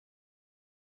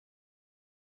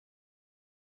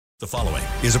The following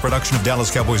is a production of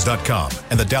DallasCowboys.com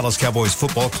and the Dallas Cowboys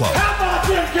Football Club. How about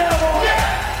them Cowboys?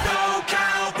 Yeah! Go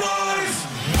Cowboys!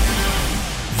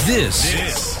 This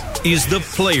is the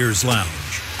Players Lounge,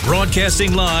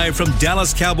 broadcasting live from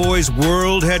Dallas Cowboys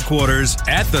World Headquarters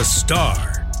at the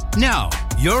Star. Now,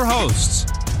 your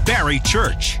hosts, Barry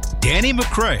Church, Danny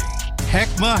McCray,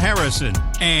 Heckma Harrison,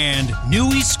 and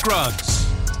Newy Scruggs.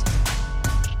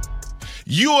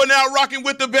 You are now rocking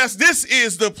with the best. This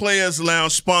is the Players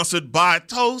Lounge, sponsored by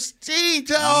Tostitos.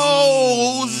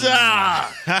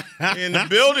 In the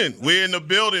building. We're in the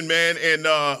building, man. And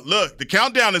look, the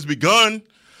countdown has begun.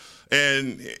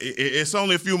 And it's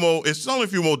only a few more. It's only a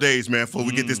few more days, man, before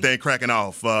we get this thing cracking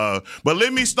off. But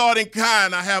let me start in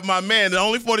kind. I have my man, the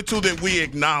only 42 that we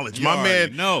acknowledge. My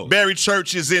man, Barry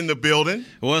Church, is in the building.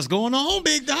 What's going on,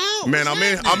 big dog? Man, I'm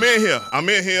in here.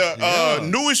 Yeah.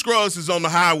 Newy Scruggs is on the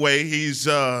highway. He's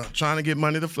trying to get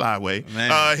money to fly away.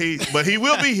 But he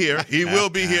will be here. He will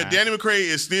be here. Danny McCray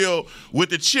is still with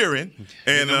the cheering.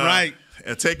 And right.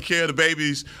 Taking care of the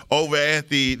babies over at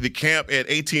the camp at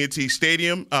AT&T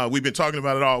Stadium. We've been talking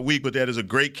about it all week, but that is a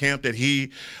great camp that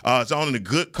he is on in the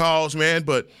good cause, man.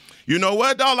 But you know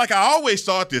what, dog? Like I always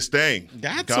start this thing.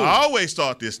 I always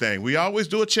start this thing. We always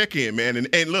do a check-in, man.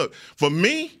 And look, for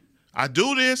me, I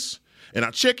do this. And I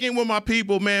check in with my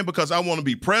people, man, because I want to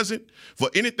be present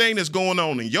for anything that's going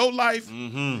on in your life.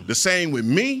 Mm-hmm. The same with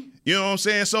me. You know what I'm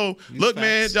saying? So, look,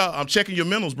 man, I'm checking your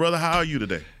mentals, brother. How are you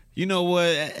today? You know what?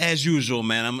 As usual,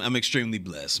 man, I'm extremely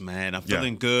blessed, man. I'm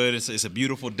feeling good. It's a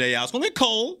beautiful day out. It's going to get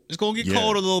cold. It's going to get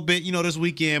cold a little bit, this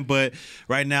weekend. But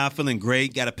right now, I'm feeling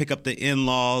great. Got to pick up the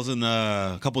in-laws in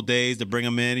a couple days to bring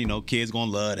them in. Kids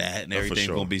going to love that, and everything's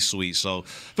going to be sweet. So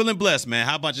feeling blessed, man.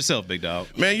 How about yourself, big dog?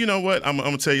 Man, you know what? I'm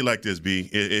going to tell you like this, B.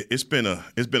 It's been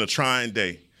a trying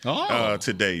day.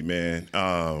 Today, man.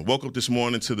 Woke up this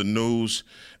morning to the news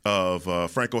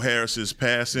of Franco Harris's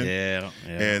passing. Yeah.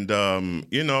 And,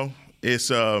 it's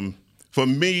for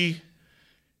me,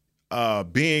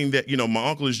 being that, my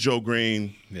uncle is Joe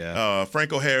Green. Yeah.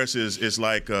 Franco Harris is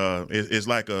like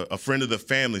a friend of the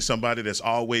family, somebody that's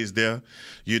always there,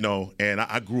 and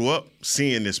I grew up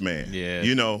seeing this man. Yeah.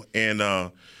 And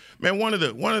man, one of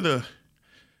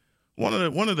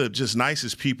the just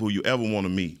nicest people you ever want to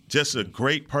meet. Just a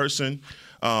great person.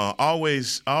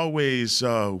 Always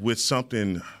with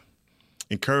something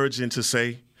encouraging to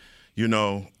say.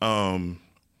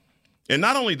 And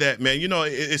not only that, man.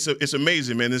 It's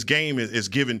amazing, man. This game is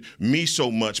giving me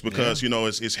so much because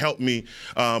it's helped me.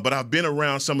 But I've been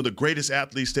around some of the greatest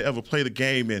athletes to ever play the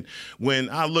game, and when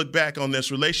I look back on this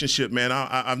relationship, man,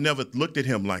 I've never looked at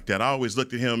him like that. I always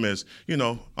looked at him as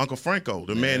Uncle Franco,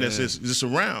 the man that's just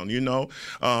around.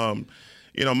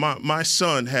 My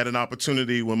son had an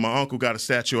opportunity when my uncle got a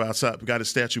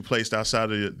statue placed outside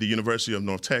of the University of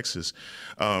North Texas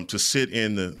to sit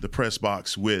in the press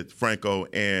box with Franco.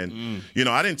 And,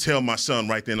 I didn't tell my son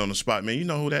right then on the spot, man, you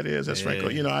know who that is? That's Franco.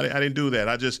 I didn't do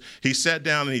that. He sat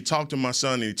down and he talked to my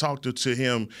son and he talked to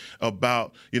him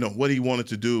about, what he wanted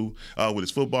to do with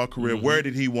his football career. Mm-hmm. Where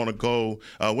did he want to go?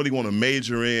 What did he want to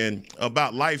major in?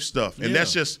 About life stuff. And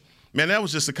that's just, man, that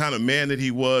was just the kind of man that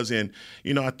he was. And,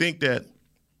 I think that,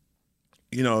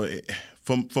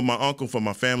 for my uncle, for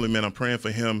my family, man, I'm praying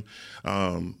for him.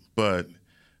 But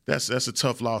that's a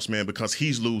tough loss, man, because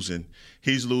he's losing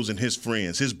his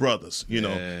friends, his brothers,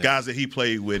 guys that he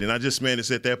played with. And I just, man,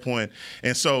 it's at that point.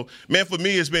 And so, man, for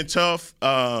me, it's been tough.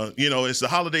 It's the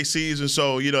holiday season.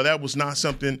 So, that was not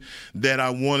something that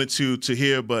I wanted to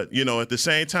hear. But, at the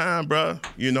same time, bro,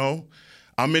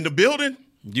 I'm in the building.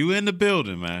 You in the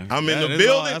building, man. I'm in the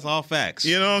building. That's all facts.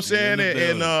 You know what I'm saying?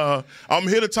 And I'm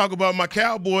here to talk about my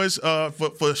Cowboys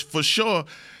for sure.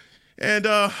 And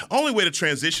only way to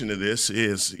transition to this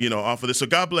is, off of this. So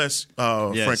God bless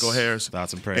Franco Harris.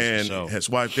 Thoughts and prayers. And his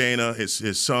wife Dana,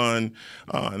 his son,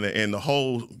 and the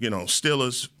whole,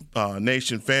 Steelers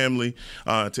nation family,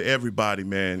 to everybody,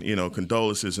 man.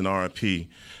 Condolences and RIP.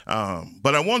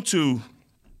 But I want to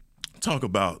talk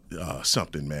about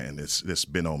something, man, that's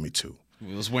been on me too.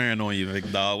 What's wearing on you,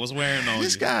 big dog? What's wearing on you?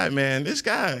 This guy, man. This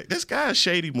guy is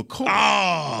Shady McCoy.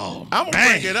 Oh, I'm gonna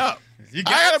bring it up.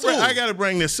 I gotta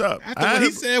bring this up.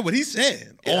 After what he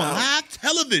said on live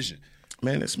television.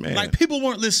 Man, this man. Like people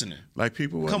weren't listening.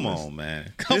 Come on,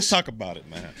 man. Come talk about it,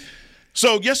 man.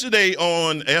 So yesterday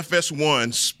on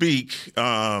FS1 Speak,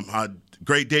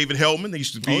 great David Hellman. They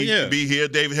used to be here.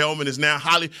 David Hellman is now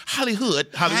Hollywood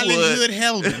Hellman. Hollywood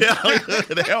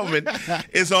Hellman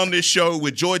is on this show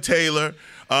with Joy Taylor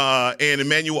and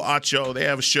Emmanuel Acho. They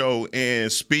have a show and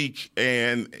Speak.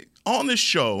 And on this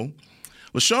show,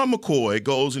 LaShawn McCoy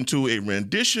goes into a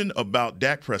rendition about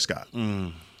Dak Prescott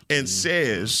and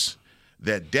says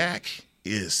that Dak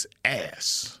is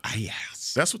ass.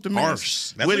 Yes. That's what the man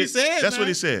That's what he said. That's what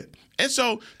he said. And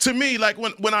so, to me, like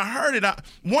when I heard it,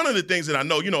 one of the things that I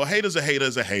know, a hater's a hater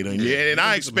is a hater, and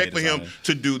I expect for him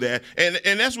to do that,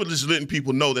 and that's what just letting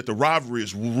people know that the rivalry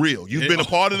is real. You've been a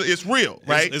part of it; it's real,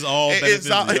 right?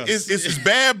 It's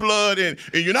bad blood, and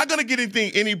you're not going to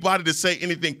get anybody to say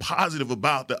anything positive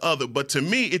about the other. But to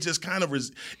me, it just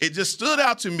it just stood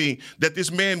out to me that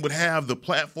this man would have the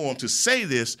platform to say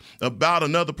this about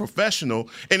another professional,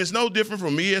 and it's no different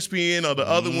from ESPN or the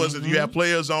other ones that you have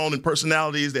players on and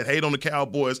personalities that hate on the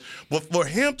Cowboys. But for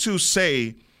him to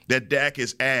say that Dak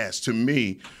is ass, to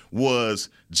me, was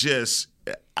just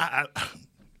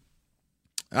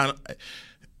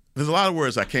there's a lot of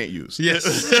words I can't use. Yes.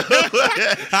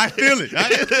 I feel it.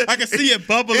 I can see it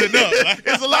bubbling up.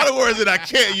 There's a lot of words that I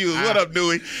can't use. What up,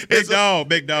 Dewey? Big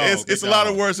dog. It's a lot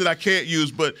of words that I can't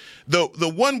use, but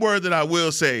the one word that I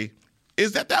will say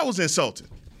is that was insulting.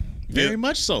 Very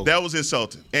much so. That was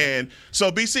insulting. And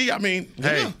so, BC, I mean,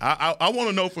 hey, I want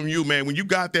to know from you, man, when you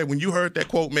got that, when you heard that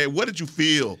quote, man, what did you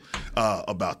feel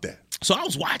about that? So I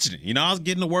was watching it. I was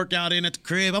getting the workout in at the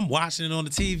crib. I'm watching it on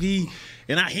the TV,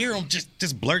 and I hear him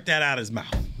just blurt that out of his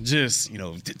mouth. Just,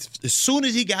 as soon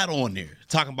as he got on there,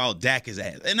 talking about Dak is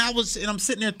ass. And I'm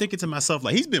sitting there thinking to myself,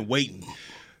 like, he's been waiting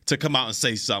to come out and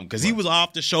say something because he was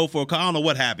off the show for I don't know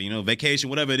what happened, vacation,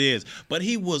 whatever it is. But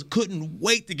he couldn't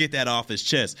wait to get that off his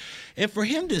chest. And for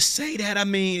him to say that, I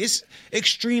mean, it's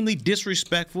extremely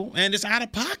disrespectful and it's out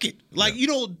of pocket. Like, you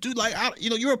don't do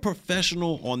you're a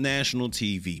professional on national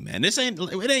TV, man. It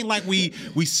ain't like we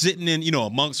sitting in,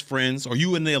 amongst friends or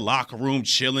you in their locker room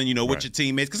chilling, with your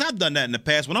teammates. Because I've done that in the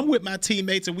past. When I'm with my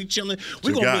teammates and we chilling,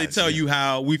 we're going to really tell you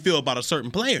how we feel about a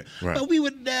certain player. Right. But we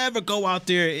would never go out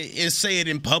there and say it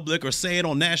in public or say it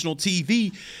on national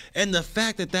TV. And the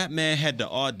fact that man had the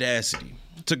audacity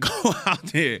to go out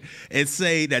there and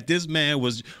say that this man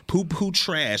was poo-poo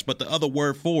trash, but the other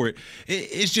word for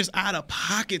it's just out of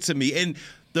pocket to me. And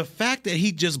the fact that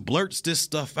he just blurts this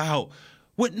stuff out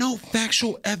with no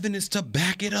factual evidence to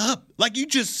back it up. Like, you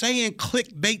just saying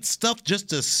clickbait stuff just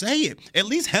to say it. At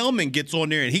least Hellman gets on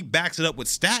there and he backs it up with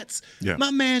stats. Yeah. My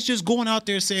man's just going out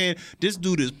there saying, this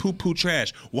dude is poo-poo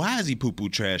trash. Why is he poo-poo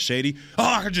trash, Shady? Oh,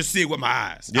 I can just see it with my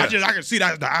eyes. Yeah. I can see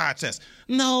that as the eye test.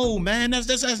 No, man,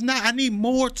 that's not. I need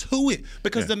more to it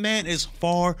because the man is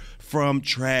far from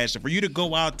trash. And for you to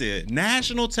go out there,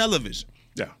 national television,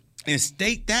 and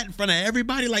state that in front of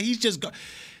everybody like he's just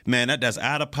man, that's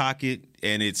out of pocket,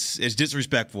 and it's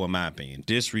disrespectful in my opinion.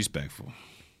 Disrespectful.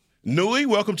 Nui,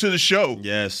 welcome to the show.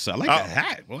 Yes, I like that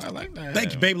hat. Well, I like that.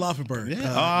 Thank you, Babe Laufenberg.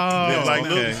 Yeah.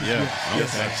 Okay.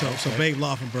 Yeah. So Babe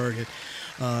Laufenberg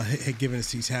had given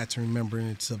us these hats in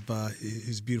remembrance of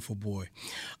his beautiful boy.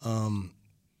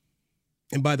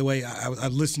 And by the way, I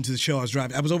listened to the show. I was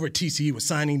driving. I was over at TCU with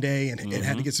signing day and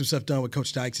had to get some stuff done with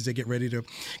Coach Dykes as they get ready to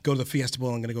go to the Fiesta Bowl.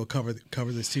 I'm going to go cover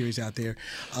the series out there.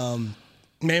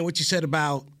 Man, what you said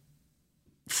about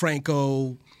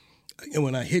Franco, and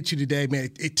when I hit you today, man,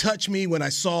 it touched me when I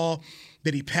saw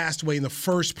that he passed away, and the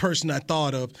first person I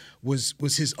thought of was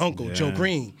his uncle, Joe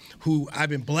Green, who I've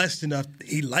been blessed enough.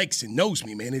 He likes and knows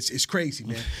me, man. It's crazy,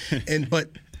 man.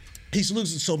 But he's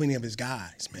losing so many of his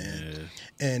guys, man. Yeah.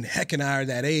 And Heck and I are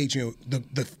that age.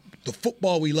 The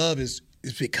football we love is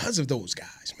because of those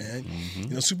guys, man.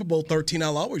 Mm-hmm. Super Bowl 13,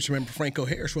 I'll always remember Franco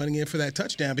Harris running in for that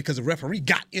touchdown because the referee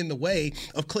got in the way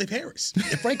of Cliff Harris.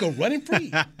 And Franco running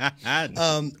free. But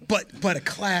a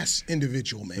class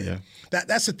individual, man. Yeah.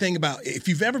 That's the thing about, if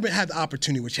you've ever had the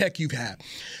opportunity, which heck you've had,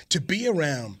 to be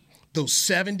around those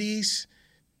 70s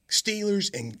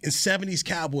Steelers and 70s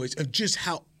Cowboys, of just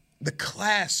how the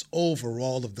class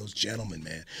overall of those gentlemen,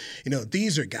 man.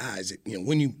 These are guys that,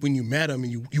 when you met them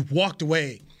and you walked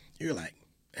away, you're like,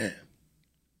 man,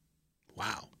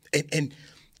 wow. And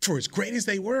for as great as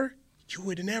they were, you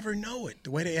would never know it, the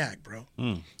way they act, bro.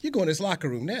 You go in this locker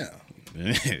room now.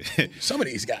 Some of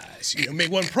these guys,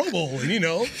 made one Pro Bowl, and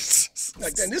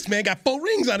like this man got 4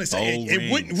 rings on his head.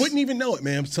 It wouldn't even know it,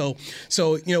 man. So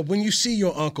when you see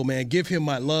your uncle, man, give him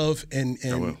my love and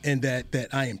that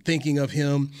I am thinking of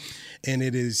him. And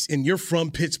it is, and you're from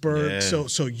Pittsburgh,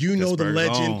 so you know the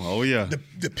legend. Oh yeah,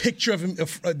 the picture of him,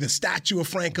 the statue of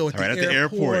Franco at the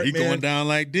airport. He going down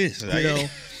like this,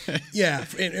 Yeah,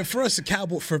 and for us, the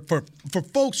Cowboy, for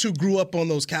folks who grew up on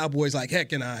those Cowboys like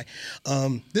Heck and I,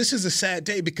 this is a sad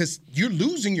day because you're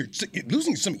losing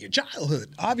some of your childhood.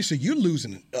 Obviously, you're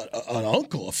losing an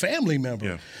uncle, a family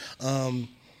member. Yeah.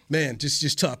 Man,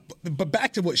 just tough. But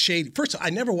back to what Shady. First,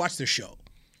 I never watched their show.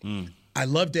 I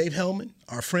love Dave Hellman,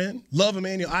 our friend. Love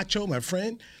Emmanuel Acho, my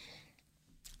friend.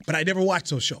 But I never watched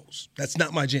those shows. That's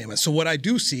not my jam. So what I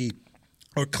do see,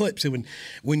 or clips. And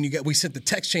when we sent the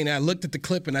text chain, I looked at the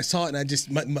clip and I saw it, and I just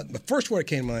my first word that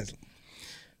came to mind is,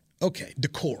 okay,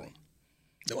 decorum,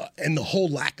 and the whole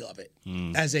lack of it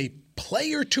as a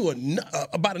player to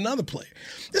about another player.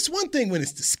 It's one thing when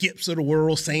it's the Skips of the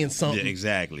world saying something. Yeah,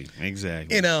 exactly.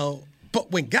 You know,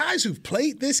 but when guys who've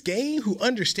played this game, who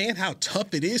understand how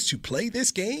tough it is to play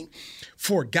this game,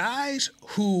 for guys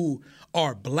who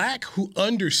are black, who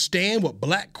understand what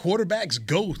black quarterbacks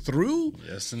go through.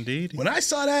 Yes, indeed. When I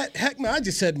saw that, heck, man, I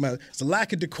just said, it's a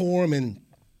lack of decorum, and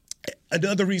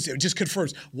another reason, it just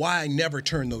confirms why I never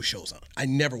turn those shows on. I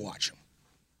never watch them.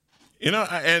 You know,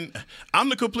 and I'm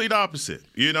the complete opposite,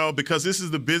 you know, because this is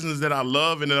the business that I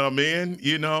love and that I'm in,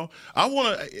 you know. I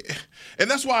want to, and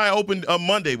that's why I opened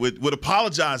Monday with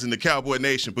apologizing to Cowboy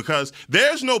Nation, because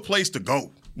there's no place to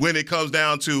go when it comes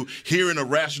down to hearing a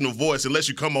rational voice, unless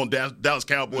you come on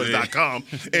DallasCowboys.com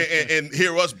and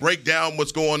hear us break down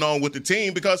what's going on with the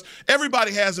team, because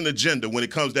everybody has an agenda when it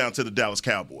comes down to the Dallas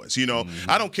Cowboys. You know,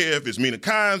 I don't care if it's Mina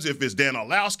Kimes, if it's Dan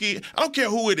Orlowski, I don't care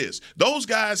who it is. Those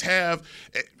guys have,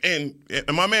 and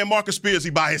my man Marcus Spears, he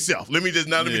by himself. Let me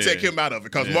take him out of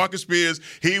it, because Marcus Spears,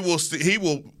 he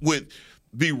will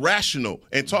be rational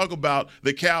and talk about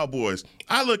the Cowboys.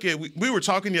 I look at, we were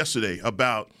talking yesterday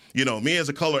about, you know, me as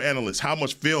a color analyst, how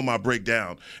much film I break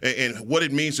down and what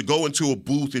it means to go into a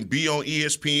booth and be on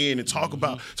ESPN and talk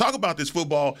about this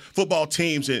football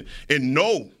teams and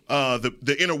know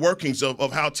the inner workings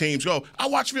of how teams go. I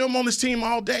watch film on this team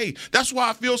all day. That's why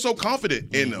I feel so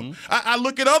confident in them. I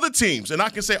look at other teams and I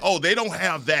can say, oh, they don't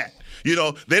have that. You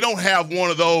know, they don't have one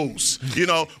of those. You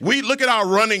know, we look at our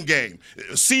running game.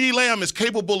 CeeDee Lamb is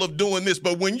capable of doing this,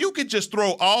 but when you could just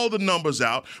throw all the numbers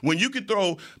out, when you could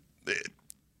throw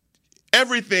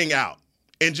everything out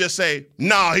and just say,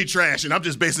 nah, he trashing. I'm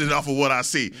just basing it off of what I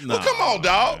see. Well, come on,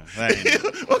 dog.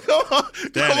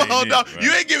 Come on, dog. Bro.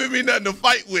 You ain't giving me nothing to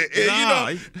fight with. And, you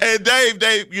know,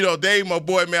 and Dave, my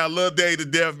boy, man, I love Dave to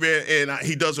death, man, and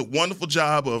he does a wonderful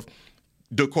job of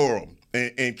decorum.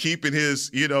 And keeping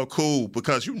his, you know, cool,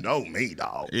 because you know me,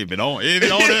 dog. He been on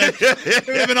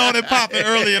it popping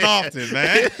early and often,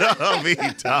 man. I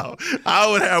mean, dog.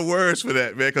 I would have words for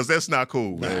that, man, because that's not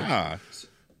cool, man. Nah.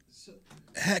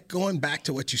 Heck, going back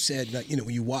to what you said, you know,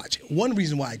 when you watch, one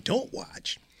reason why I don't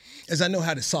watch is I know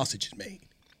how the sausage is made,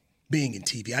 being in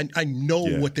TV. I know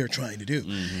what they're trying to do.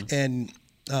 And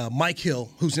Mike Hill,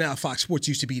 who's now Fox Sports,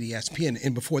 used to be the ESPN,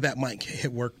 and before that, Mike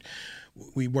had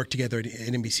we worked together at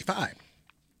NBC5.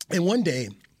 And one day,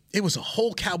 it was a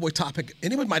whole Cowboy topic,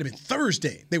 and it might have been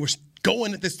Thursday. They were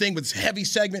going at this thing with this heavy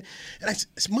segment. And I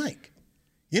said, Mike,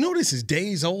 you know this is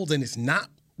days old and it's not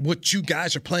what you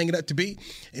guys are playing it up to be?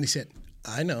 And he said,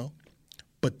 I know,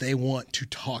 but they want to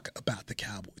talk about the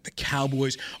Cowboys. The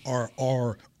Cowboys are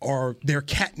their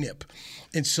catnip.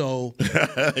 And so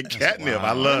catnip,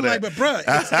 I love that. Like, but bro,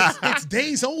 it's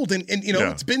days old, and you know,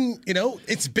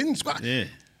 it's been squat. Yeah.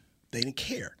 They didn't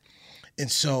care. And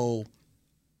so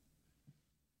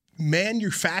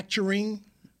manufacturing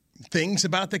things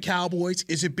about the Cowboys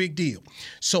is a big deal.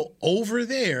 So over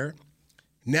there,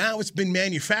 now it's been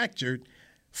manufactured.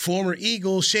 Former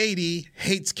Eagle, Shady,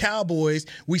 hates Cowboys.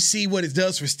 We see what it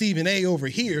does for Stephen A. over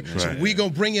here. Right. So we're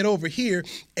going to bring it over here,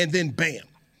 and then bam.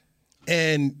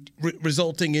 And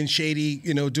resulting in Shady,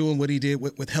 you know, doing what he did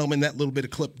with Hellman, that little bit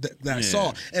of clip that I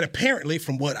saw. And apparently,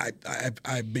 from what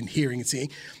I've been hearing and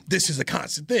seeing, this is a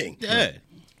constant thing. Yeah.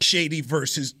 Shady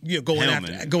versus, you know, going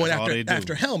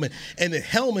after Hellman. And then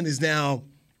Hellman is now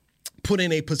put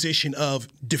in a position of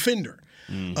defender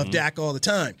of Dak all the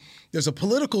time. There's a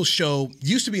political show,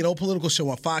 used to be an old political show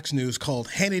on Fox News called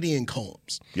Hannity and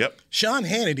Combs. Yep. Sean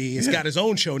Hannity has got his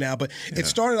own show now, but it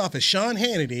started off as Sean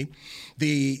Hannity,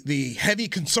 the heavy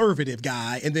conservative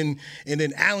guy, and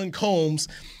then Alan Combs.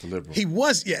 The liberal. He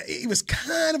was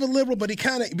kind of a liberal, but he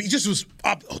just was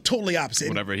totally opposite.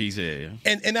 Whatever he said.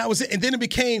 Yeah. And that was it. And then it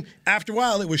became, after a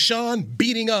while, it was Sean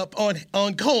beating up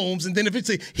on Combs, and then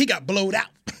eventually he got blowed out.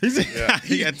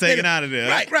 He got taken out of there.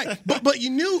 Right. But you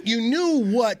knew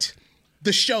what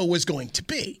the show was going to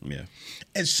be. Yeah.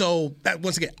 And so that,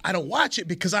 once again, I don't watch it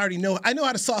because I know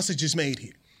how the sausage is made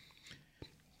here.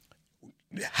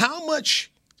 How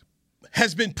much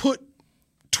has been put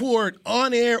toward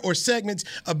on-air or segments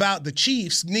about the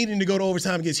Chiefs needing to go to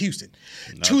overtime against Houston?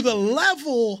 Nothing. To the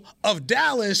level of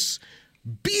Dallas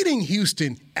beating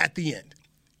Houston at the end.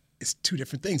 It's two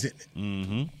different things, isn't it?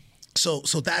 Mm-hmm. So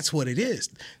that's what it is.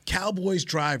 Cowboys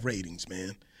drive ratings,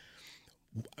 man.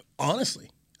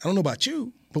 Honestly, I don't know about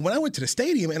you, but when I went to the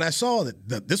stadium and I saw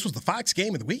that this was the Fox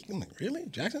game of the week, I'm like, really?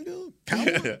 Jacksonville?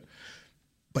 Cowboys?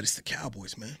 but it's the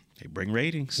Cowboys, man. They bring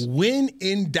ratings. When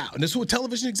in doubt, and this is what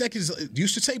television executives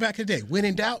used to say back in the day, when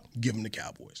in doubt, give them the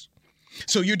Cowboys.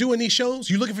 So you're doing these shows,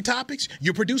 you're looking for topics,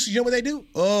 your producers, you know what they do?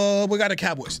 Oh, we got the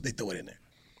Cowboys. They throw it in there.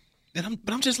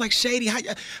 But I'm just like, Shady,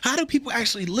 how do people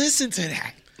actually listen to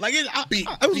that? Like, it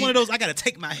was one of those, I got to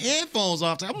take my headphones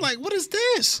off. I'm like, what is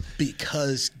this?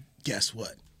 Because guess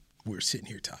what? We're sitting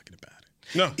here talking about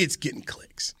it. No. It's getting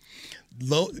clicks.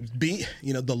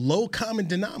 The low common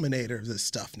denominator of this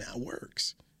stuff now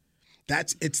works.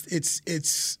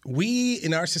 It's we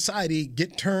in our society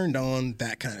get turned on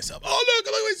that kind of stuff. Oh, look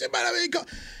what somebody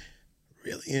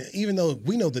really, even though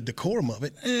we know the decorum of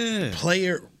it,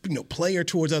 player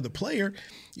towards other player,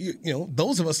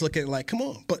 those of us look at it like, come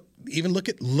on. But even look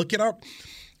at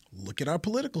our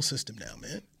political system now,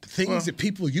 man. The things that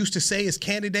people used to say as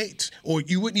candidates, or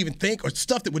you wouldn't even think, or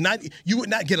stuff that you would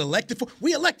not get elected for.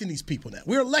 We're electing these people now.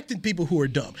 We're electing people who are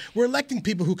dumb. We're electing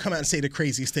people who come out and say the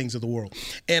craziest things of the world.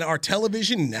 And our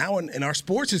television now and our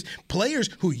sports is players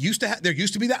who there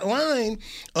used to be that line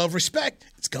of respect.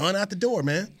 It's gone out the door,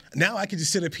 man. Now I can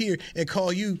just sit up here and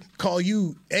call you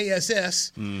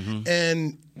ASS,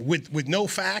 and with no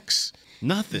facts.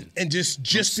 Nothing. And just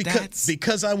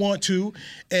because I want to,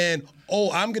 and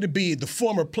I'm going to be the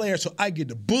former player, so I get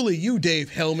to bully you,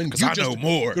 Dave Hellman. Because I know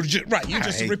more. Right. You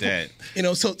just hate that.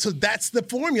 So that's the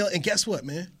formula. And guess what,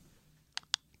 man?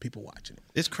 People watching it.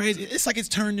 It's crazy. It's like it's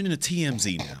turned into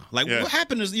TMZ now. Like what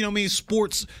happened is,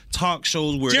 sports talk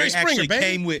shows where Jerry they Springer, actually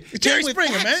came with Jerry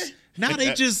Springer, facts. man. Now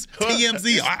they just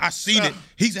TMZ. I seen it.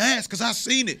 He's asked because I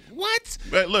seen it. What?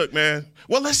 But look, man.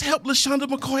 Well, let's help LaShonda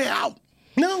McCoy out.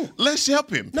 No. Let's help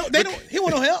him. No, they don't. He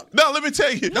want no help. No, let me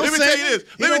tell you. Let me tell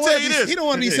you this. He don't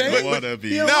want to be saved. He don't want to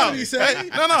be.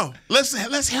 No.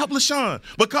 Let's help LaShawn.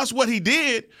 Because what he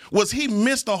did was he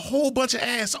missed a whole bunch of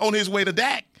ass on his way to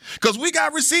Dak. Because we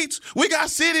got receipts, we got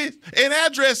city and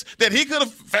address that he could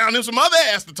have found him some other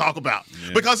ass to talk about.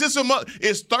 Yeah. Because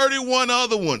it's 31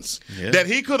 other ones that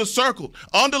he could have circled,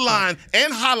 underlined,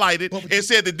 and highlighted and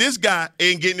said that this guy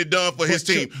ain't getting it done for his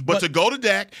team. But to go to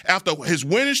Dak after his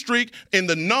winning streak and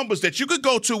the numbers that you could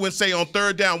go to and say on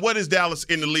third down, what is Dallas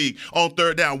in the league on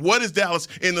third down? What is Dallas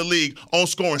in the league on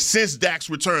scoring since Dak's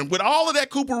return? With all of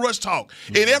that Cooper Rush talk.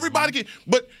 And everybody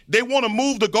but they want to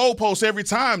move the goalposts every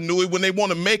time, Newey, when they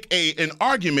want to make an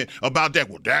argument about Dak.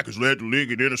 Well, Dak has led the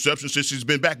league in interceptions since he's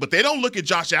been back, but they don't look at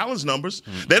Josh Allen's numbers.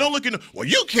 They don't look at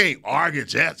you can't argue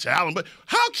Josh Allen, but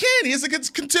how can he? He's a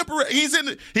contemporary.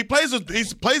 He plays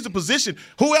the position.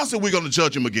 Who else are we going to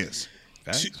judge him against?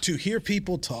 To hear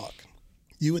people talk,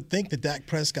 you would think that Dak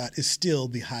Prescott is still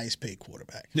the highest paid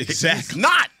quarterback. Exactly. He's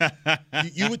not.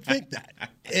 You would think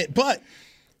that, but.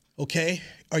 Okay,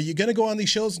 are you going to go on these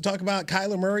shows and talk about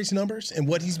Kyler Murray's numbers and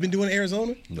what he's been doing in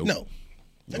Arizona? Nope. No.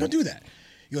 Not going to do that.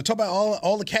 You going to talk about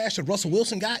all the cash that Russell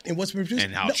Wilson got and what's been produced?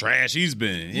 And how trash he's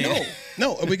been. Yeah.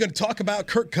 No. Are we going to talk about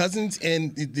Kirk Cousins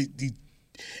and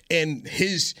and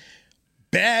his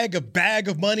bag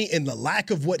of money and the lack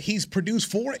of what he's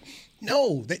produced for it?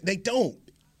 No, they don't.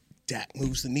 Dak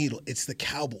moves the needle. It's the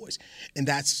Cowboys, and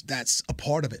that's a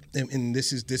part of it. And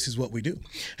this is what we do.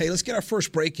 Hey, let's get our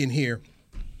first break in here.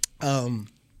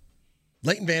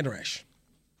 Leighton Vander Esch.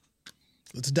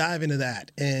 Let's dive into that.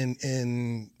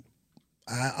 And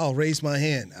I'll raise my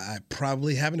hand. I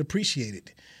probably haven't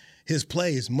appreciated his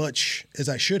play as much as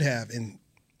I should have. And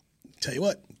tell you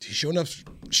what, he showed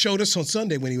us on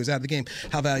Sunday when he was out of the game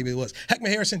how valuable he was. Heckman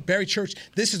Harrison, Barry Church.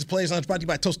 This is the Players Lounge brought to you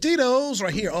by Tostitos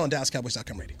right here on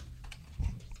DallasCowboys.com radio.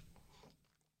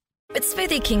 With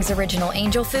Smoothie King's original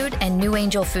Angel Food and new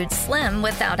Angel Food Slim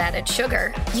without added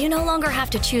sugar, you no longer have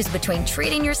to choose between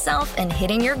treating yourself and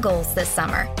hitting your goals this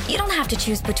summer. You don't have to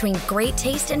choose between great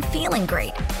taste and feeling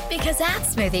great. Because at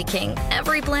Smoothie King,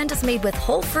 every blend is made with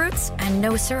whole fruits and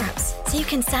no syrups, so you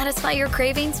can satisfy your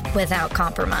cravings without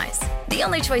compromise. The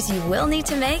only choice you will need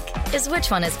to make is which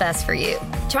one is best for you.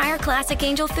 Try our classic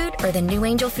Angel Food or the new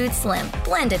Angel Food Slim,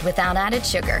 blended without added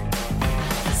sugar.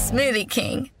 Smoothie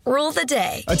King. Rule the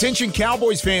day. Attention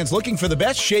Cowboys fans looking for the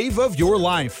best shave of your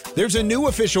life. There's a new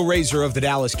official razor of the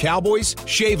Dallas Cowboys,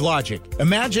 Shave Logic.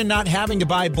 Imagine not having to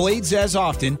buy blades as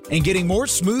often and getting more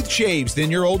smooth shaves than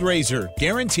your old razor,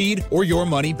 guaranteed or your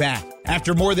money back.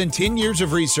 After more than 10 years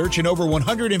of research and over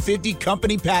 150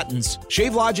 company patents,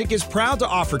 ShaveLogic is proud to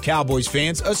offer Cowboys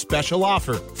fans a special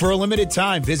offer. For a limited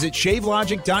time, visit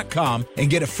ShaveLogic.com and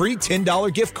get a free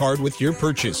 $10 gift card with your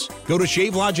purchase. Go to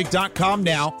ShaveLogic.com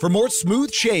now for more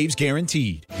smooth shaves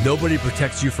guaranteed. Nobody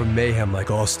protects you from mayhem like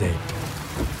Allstate.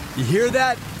 You hear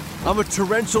that? I'm a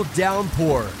torrential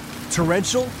downpour.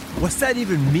 Torrential? What's that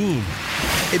even mean?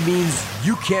 It means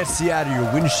you can't see out of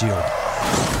your windshield.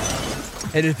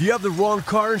 And if you have the wrong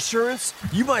car insurance,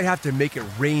 you might have to make it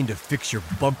rain to fix your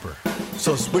bumper.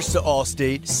 So switch to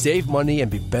Allstate, save money, and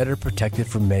be better protected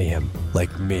from mayhem,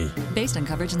 like me. Based on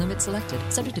coverage and limits selected,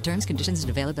 subject to terms, conditions, and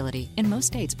availability. In most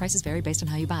states, prices vary based on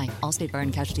how you buy. Allstate Bar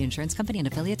and Casualty Insurance Company and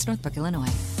affiliates, Northbrook, Illinois.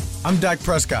 I'm Dak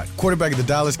Prescott, quarterback of the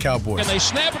Dallas Cowboys. And they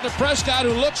snap it to Prescott,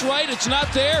 who looks right. It's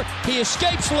not there. He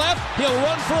escapes left. He'll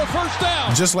run for a first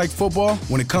down. Just like football,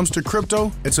 when it comes to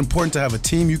crypto, it's important to have a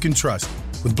team you can trust.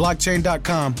 With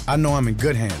blockchain.com, I know I'm in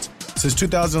good hands. Since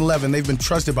 2011, they've been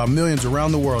trusted by millions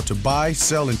around the world to buy,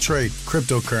 sell, and trade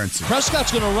cryptocurrency.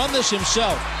 Prescott's going to run this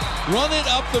himself. Run it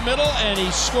up the middle, and he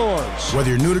scores.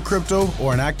 Whether you're new to crypto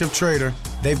or an active trader,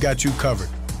 they've got you covered.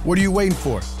 What are you waiting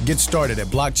for? Get started at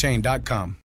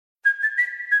blockchain.com.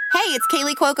 Hey, it's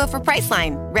Kaylee Cuoco for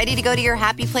Priceline. Ready to go to your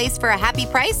happy place for a happy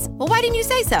price? Well, why didn't you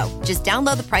say so? Just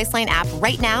download the Priceline app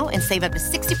right now and save up to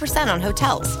 60% on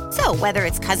hotels. So whether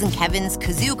it's Cousin Kevin's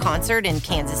Kazoo Concert in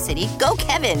Kansas City, go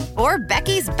Kevin, or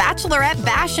Becky's Bachelorette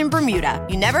Bash in Bermuda,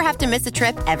 you never have to miss a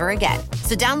trip ever again.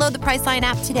 So download the Priceline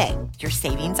app today. Your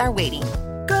savings are waiting.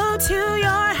 Go to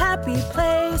your happy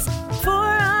place for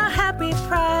a happy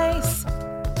price.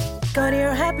 Go to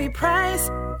your happy price,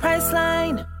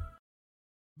 Priceline.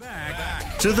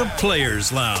 Back to the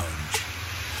Players Lounge.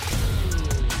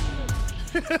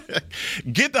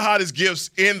 Get the hottest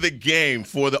gifts in the game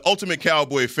for the ultimate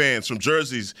Cowboy fans, from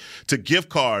jerseys to gift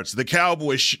cards. The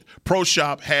Cowboy Pro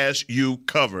Shop has you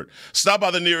covered. Stop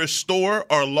by the nearest store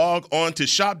or log on to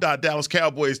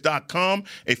shop.dallascowboys.com,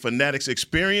 a Fanatics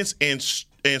experience, and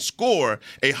score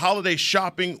a holiday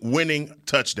shopping winning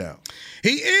touchdown.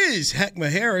 He is Heckma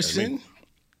Harrison.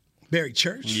 Barry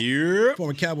Church,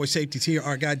 former Cowboy safety tier,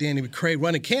 our guy Danny McCray,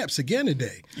 running camps again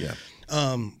today. Yeah.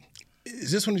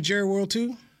 Is this one a Jerry World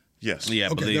too? Yes. Yeah,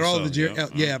 I believe they're all so.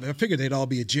 Yeah, I figured they'd all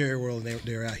be a Jerry World, and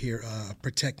they're out here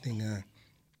protecting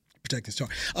Star.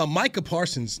 Micah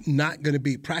Parsons not going to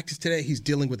be practice today. He's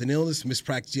dealing with an illness. Missed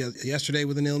practice yesterday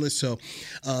with an illness. So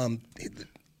our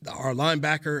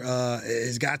linebacker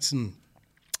has got some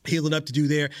healing up to do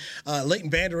there.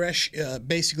 Leighton Vander Esch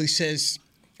basically says,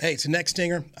 hey, it's a neck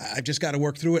stinger. I've just got to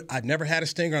work through it. I've never had a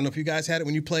stinger. I don't know if you guys had it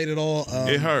when you played at all.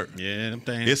 It hurt. Yeah, them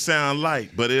things. It sound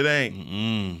light, but it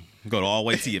ain't. Go all the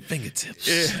way to your fingertips.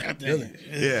 Yeah. Really?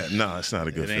 Yeah, no, it's not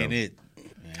a good feeling. Ain't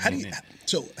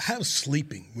it. How's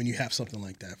sleeping when you have something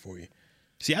like that for you?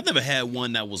 See, I've never had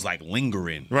one that was like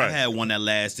lingering. Right. I had one that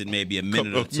lasted maybe a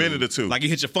minute or two. Like you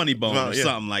hit your funny bone or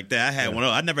something like that. I had one.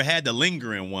 I never had the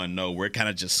lingering one though, where it kind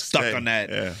of just stuck on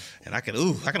that. Yeah. And I can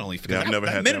only forget. Yeah, I've never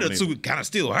had a minute that or two. Kind of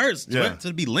still hurts. Yeah.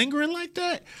 To be lingering like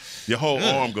that. Your whole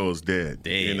arm goes dead.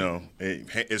 You know,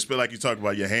 it's like you talk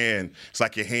about your hand. It's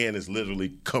like your hand is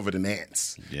literally covered in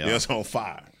ants. Yeah, it's on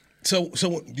fire. So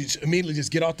you immediately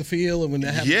just get off the field, and when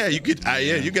that happens, you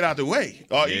get out the way.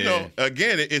 You know,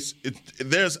 again,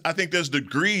 I think there's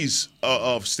degrees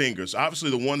of stingers.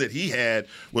 Obviously, the one that he had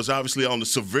was obviously on the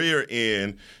severe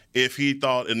end. If he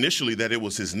thought initially that it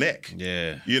was his neck,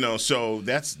 you know, so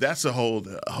that's a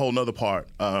whole nother part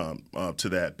to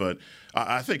that. But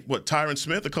I think Tyron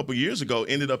Smith a couple years ago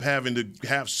ended up having to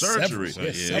have surgery,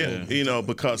 you know,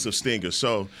 because of stingers.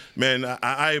 So, man,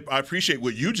 I appreciate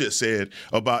what you just said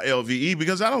about LVE,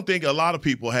 because I don't think a lot of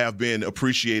people have been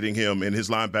appreciating him and his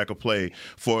linebacker play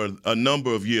for a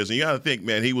number of years. And you got to think,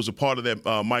 man, he was a part of that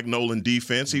Mike Nolan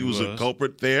defense. He was a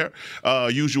culprit there,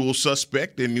 usual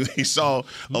suspect, and he saw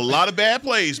a lot of bad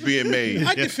plays being made.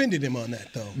 I defended him on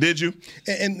that, though. Did you?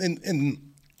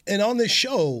 And on this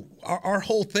show, our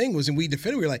whole thing was, and we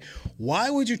defended, we were like, why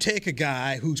would you take a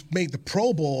guy who's made the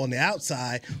Pro Bowl on the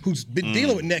outside, who's been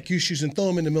dealing with neck issues, and throw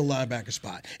him in the middle linebacker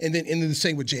spot? And then the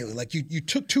same with Jalen. Like, you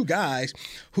took two guys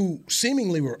who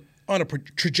seemingly were on a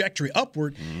trajectory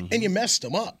upward, and you messed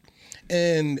them up.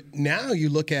 And now you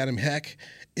look at him,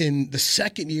 in the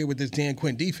second year with this Dan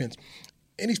Quinn defense,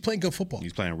 and he's playing good football.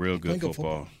 He's playing real good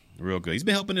football. Real good. He's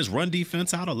been helping his run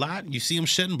defense out a lot. You see him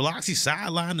shedding blocks. He's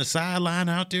sideline to sideline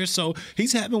out there. So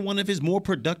he's having one of his more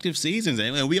productive seasons.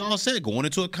 And we all said going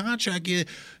into a contract year,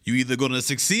 you either going to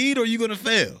succeed or you're going to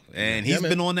fail. And he's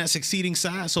been on that succeeding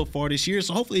side so far this year.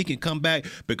 So hopefully he can come back,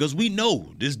 because we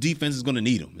know this defense is going to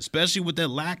need him, especially with that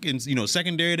lack in,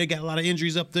 secondary. They got a lot of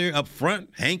injuries up there. Up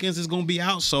front, Hankins is going to be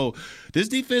out. So this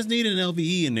defense needed an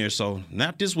LVE in there. So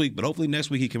not this week, but hopefully next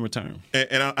week he can return.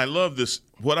 And I love this.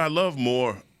 What I love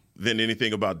more than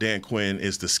anything about Dan Quinn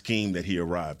is the scheme that he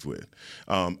arrived with.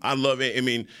 I love it. I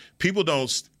mean, people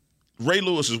don't – Ray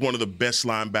Lewis is one of the best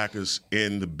linebackers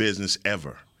in the business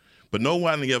ever. But no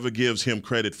one ever gives him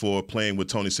credit for playing with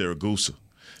Tony Siragusa.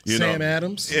 Sam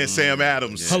Adams. Yeah, Sam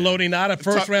Adams. Haloti Ngata,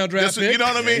 first-round draft pick. You know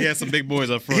what I mean? He had some big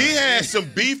boys up front. He had some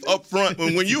beef up front.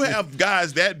 When you have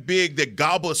guys that big that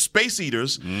gobble space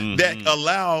eaters that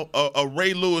allow a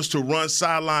Ray Lewis to run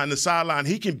sideline to sideline,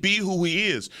 he can be who he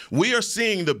is. We are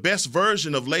seeing the best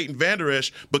version of Leighton Vander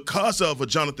Esch because of a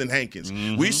Jonathan Hankins.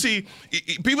 We see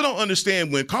people don't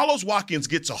understand when Carlos Watkins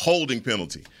gets a holding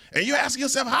penalty. And you ask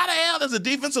yourself, how the hell does a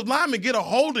defensive lineman get a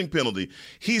holding penalty?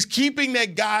 He's keeping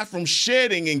that guy from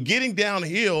shedding and getting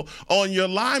downhill on your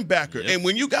linebacker. And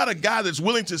when you got a guy that's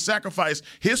willing to sacrifice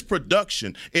his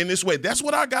production in this way, that's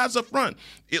what our guys up front.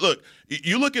 Look,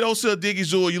 you look at Osa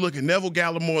Odighizuwa, you look at Neville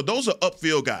Gallimore, those are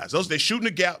upfield guys. They're shooting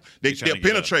the gap. They're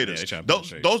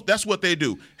penetrators. That's what they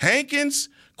do. Hankins,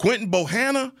 Quentin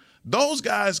Bohanna, those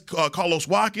guys, Carlos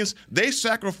Watkins, they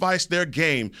sacrifice their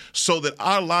game so that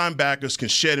our linebackers can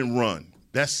shed and run.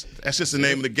 That's just the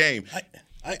name of the game.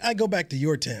 I go back to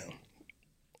your town.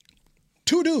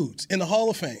 2 dudes in the Hall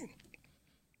of Fame.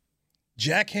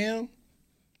 Jack Ham,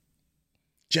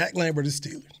 Jack Lambert of the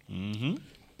Steelers.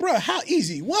 Bro, how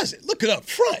easy was it? Look it up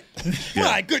front.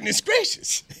 My goodness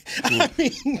gracious. I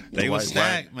mean, they were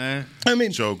stacked, man. I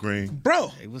mean, Joe Green.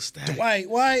 Bro, they were stacked. Why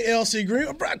LC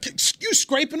Green? Bro, you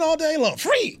scraping all day long.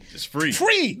 Free. Just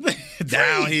free.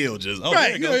 Downhill, just.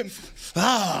 Right.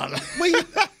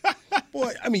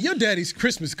 Boy, I mean, your daddy's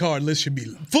Christmas card list should be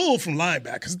full from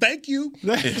linebackers. Thank you.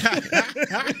 Your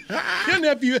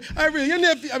nephew,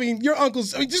 your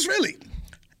uncles, just really.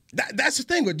 That's the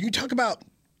thing. When you talk about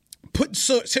putting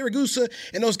Siragusa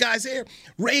and those guys there,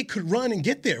 Ray could run and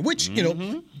get there, which,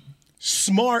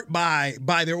 smart by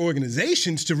their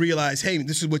organizations to realize, hey,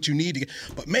 this is what you need to get.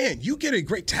 But, man, you get a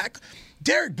great tackle.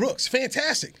 Derek Brooks,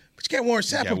 fantastic. But you got Warren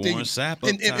Sapp up there. And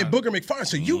Booger McFarland.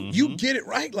 So you get it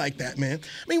right like that, man.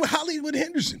 I mean, with Hollywood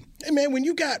Henderson. Hey, man, when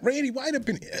you got Randy White up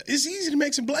in it, it's easy to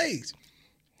make some plays.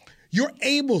 You're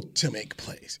able to make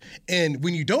plays. And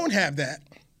when you don't have that,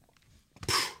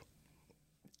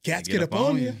 cats get up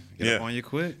on you. Get up on you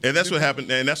quick. And that's what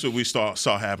happened, and that's what we saw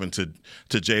happen to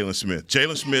Jalen Smith.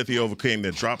 Jalen Smith, he overcame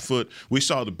that drop foot. We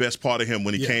saw the best part of him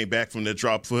when he came back from that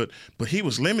drop foot, but he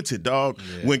was limited, dog.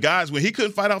 Yeah. When he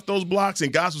couldn't fight off those blocks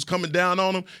and guys was coming down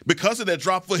on him, because of that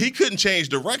drop foot, he couldn't change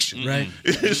direction. Right.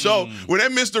 So when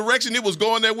that misdirection, it was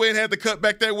going that way and had to cut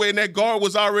back that way, and that guard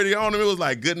was already on him. It was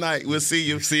like, good night, we'll see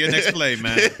you. See you next play,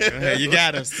 man. You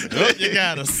got us. You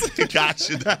got us.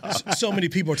 Gotcha, dog. So many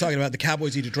people are talking about the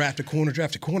Cowboys need to draft a corner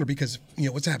because,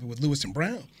 what's happened with Lewis and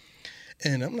Brown.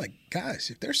 And I'm like,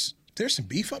 guys, if there's some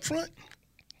beef up front,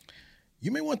 you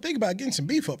may want to think about getting some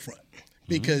beef up front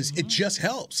because it just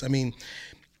helps. I mean,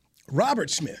 Robert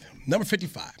Smith, number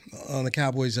 55 on the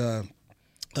Cowboys,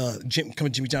 Jimmy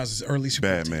Johnson's early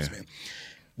Super Bowl teams, man.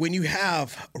 When you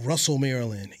have Russell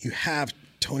Maryland, you have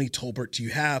Tony Tolbert, you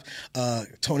have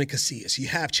Tony Casillas, you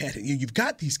have Chad, you've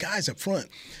got these guys up front.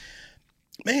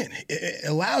 Man, it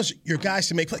allows your guys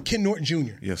to make plays. Ken Norton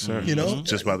Jr. Yes, sir.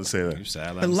 Just about to say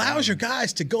that. It allows your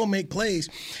guys to go make plays.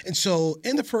 And so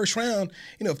in the first round,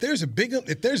 if there's a big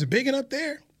one up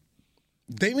there,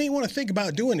 they may want to think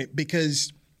about doing it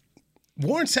because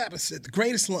Warren Sapp said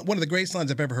one of the greatest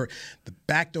lines I've ever heard. The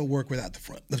back don't work without the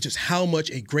front. Of just how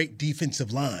much a great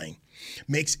defensive line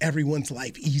makes everyone's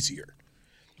life easier.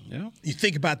 Yeah. You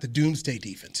think about the doomsday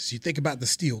defenses. You think about the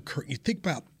steel curtain. You think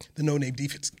about the no-name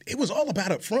defense. It was all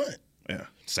about up front. Yeah.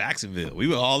 Saxonville. We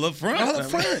were all up front. All up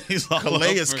front.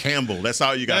 Calais Campbell. That's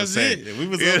all you got to say. It. We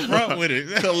was up front with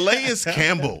it. Calais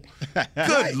Campbell.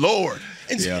 Good Lord.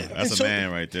 That's a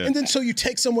man right there. And then so you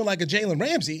take someone like a Jalen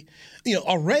Ramsey,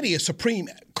 already a supreme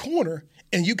corner,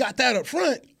 and you got that up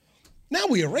front. Now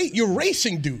you're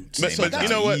racing dudes. But you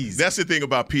know what? That's the thing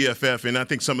about PFF, and I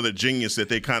think some of the genius that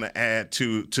they kind of add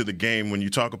to the game when you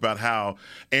talk about how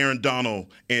Aaron Donald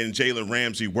and Jalen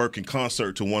Ramsey work in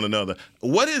concert to one another.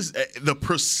 What is the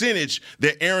percentage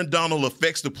that Aaron Donald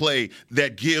affects the play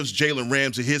that gives Jalen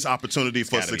Ramsey his opportunity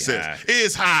for success? It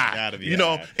is high. Gotta be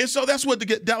high. And so that's what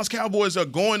the Dallas Cowboys are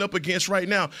going up against right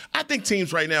now. I think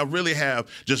teams right now really have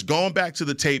just gone back to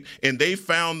the tape, and they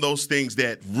found those things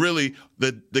that really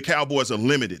the Cowboys are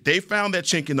limited. They found that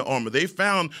chink in the armor. They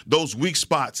found those weak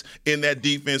spots in that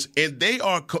defense, and they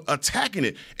are attacking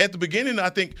it. At the beginning, I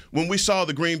think, when we saw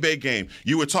the Green Bay game,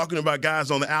 you were talking about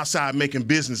guys on the outside making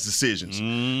business decisions.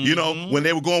 When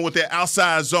they were going with their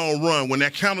outside zone run, when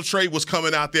that counter trade was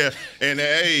coming out there, and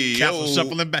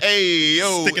shuffling back,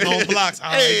 sticking on blocks.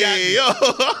 I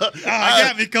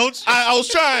got me, coach. I was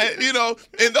trying,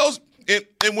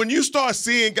 and when you start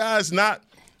seeing guys not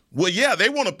Well, yeah, they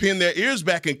want to pin their ears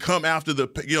back and come after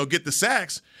get the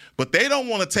sacks, but they don't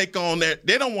want to take on that.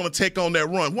 They don't want to take on that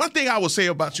run. One thing I will say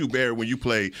about you, Barry, when you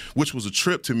played, which was a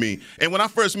trip to me, and when I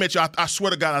first met you, I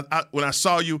swear to God, when I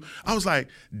saw you, I was like,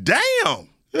 damn.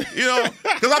 Because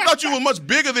I thought you were much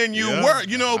bigger than you were.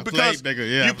 Because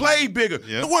you played bigger.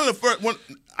 Yeah. One of the first,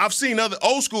 I've seen other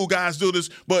old school guys do this,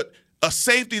 but a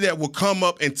safety that will come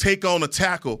up and take on a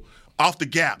tackle off the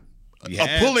gap,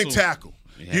 a pulling tackle.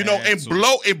 And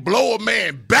blow a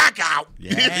man back out.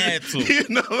 You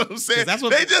know what I'm saying?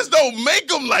 They just don't make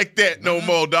them like that no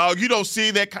more, dog. You don't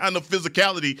see that kind of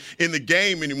physicality in the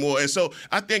game anymore. And so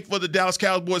I think for the Dallas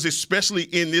Cowboys, especially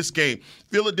in this game,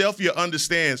 Philadelphia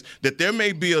understands that there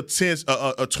may be a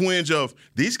twinge of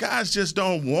these guys just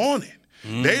don't want it.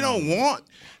 They don't want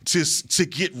to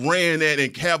get ran at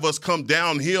and have us come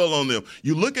downhill on them.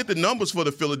 You look at the numbers for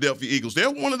the Philadelphia Eagles. They're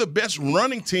one of the best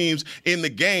running teams in the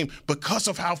game because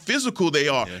of how physical they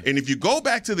are. Yeah. And if you go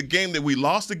back to the game that we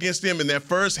lost against them in that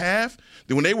first half,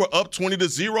 then when they were up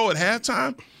 20-0 at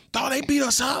halftime, thought they beat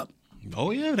us up. Oh,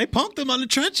 yeah. They punked them on the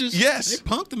trenches. Yes. They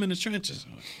punked them in the trenches.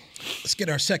 Let's get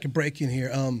our second break in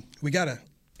here. We got to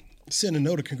send a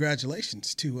note of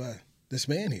congratulations to this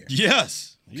man here.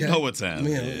 Yes. You know what's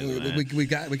happening. We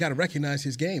got to recognize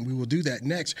his game. We will do that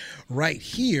next right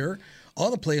here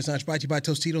on the Players Lounge, brought to you by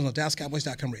Tostitos on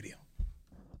DallasCowboys.com radio.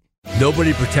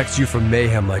 Nobody protects you from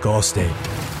mayhem like Allstate.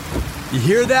 You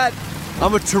hear that?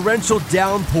 I'm a torrential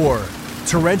downpour.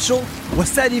 Torrential?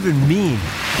 What's that even mean?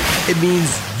 It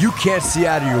means you can't see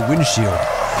out of your windshield.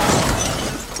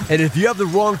 And if you have the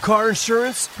wrong car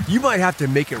insurance, you might have to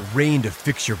make it rain to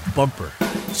fix your bumper.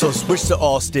 So switch to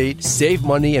Allstate, save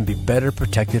money, and be better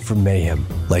protected from mayhem,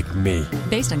 like me.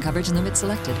 Based on coverage and limits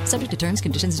selected, subject to terms,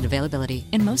 conditions, and availability.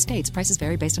 In most states, prices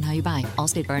vary based on how you buy.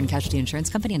 Allstate Bar and Casualty Insurance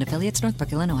Company and affiliates,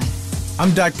 Northbrook, Illinois.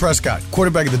 I'm Dak Prescott,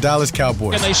 quarterback of the Dallas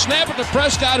Cowboys. And they snap it to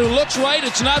Prescott, who looks right.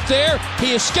 It's not there.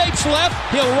 He escapes left.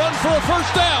 He'll run for a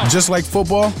first down. Just like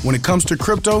football, when it comes to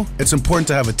crypto, it's important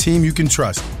to have a team you can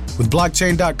trust. With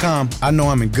Blockchain.com, I know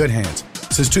I'm in good hands.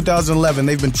 Since 2011,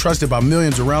 they've been trusted by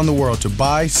millions around the world to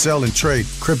buy, sell, and trade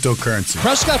cryptocurrency.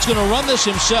 Prescott's going to run this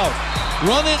himself.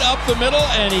 Run it up the middle,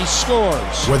 and he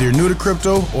scores. Whether you're new to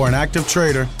crypto or an active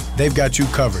trader, they've got you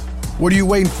covered. What are you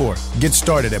waiting for? Get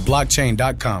started at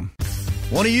Blockchain.com.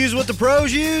 Want to use what the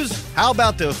pros use? How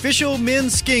about the official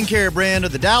men's skincare brand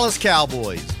of the Dallas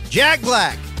Cowboys, Jack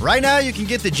Black? Right now, you can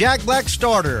get the Jack Black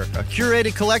Starter, a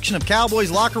curated collection of Cowboys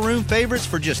locker room favorites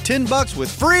for just $10 with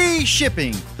free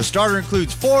shipping. The starter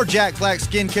includes 4 Jack Black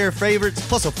skincare favorites,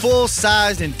 plus a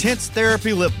full-sized intense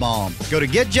therapy lip balm. Go to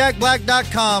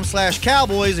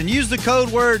getjackblack.com/Cowboys and use the code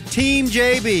word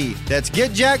TEAMJB. That's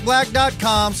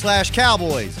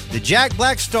getjackblack.com/Cowboys. The Jack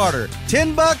Black Starter,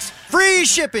 $10, free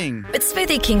shipping. With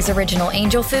Smoothie King's original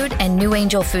Angel Food and new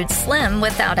Angel Food Slim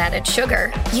without added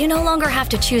sugar, you no longer have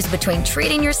to choose between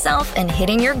treating yourself and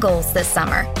hitting your goals this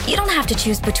summer. You don't have to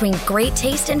choose between great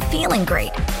taste and feeling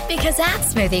great. Because at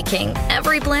Smoothie King,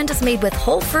 every blend is made with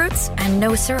whole fruits and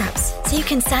no syrups, so you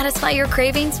can satisfy your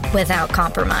cravings without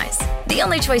compromise. The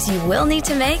only choice you will need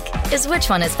to make is which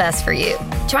one is best for you.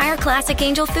 Try our classic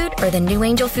Angel Food or the new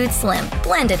Angel Food Slim,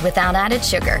 blended without added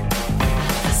sugar.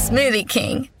 Smoothie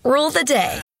King. Rule the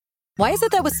day. Why is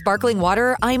it that with sparkling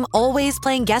water, I'm always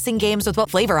playing guessing games with what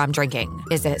flavor I'm drinking?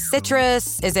 Is it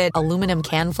citrus? Is it aluminum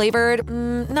can flavored?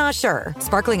 Not sure.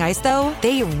 Sparkling ice, though,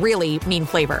 they really mean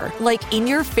flavor. Like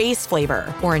in-your-face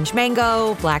flavor. Orange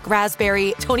mango, black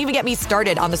raspberry. Don't even get me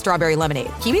started on the strawberry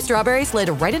lemonade. Kiwi Strawberry slid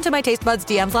right into my taste buds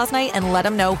DMs last night and let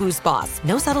them know who's boss.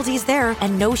 No subtleties there,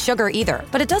 and no sugar either.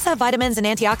 But it does have vitamins and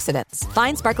antioxidants.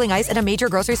 Find sparkling ice at a major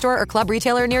grocery store or club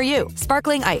retailer near you.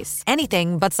 Sparkling ice.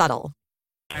 Anything but subtle.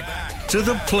 To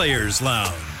the Players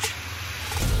Lounge.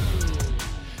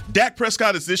 Dak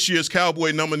Prescott is this year's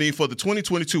Cowboy nominee for the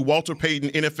 2022 Walter Payton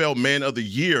NFL Man of the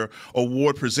Year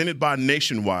award presented by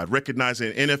Nationwide,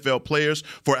 recognizing NFL players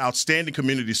for outstanding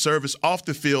community service off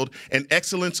the field and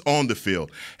excellence on the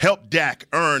field. Help Dak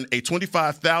earn a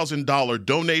 $25,000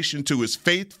 donation to his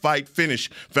Faith Fight Finish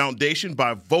Foundation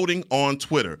by voting on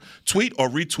Twitter. Tweet or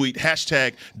retweet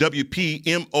hashtag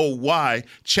WPMOY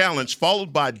challenge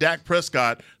followed by Dak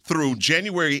Prescott through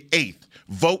January 8th.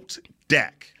 Vote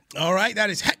Dak. All right, that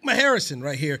is Heckma Harrison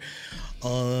right here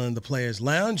on the Players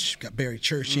Lounge. Got Barry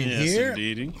Church in here.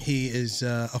 Indeedy. He is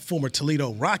a former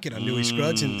Toledo Rocket on Dewey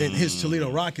Scruggs, and then his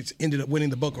Toledo Rockets ended up winning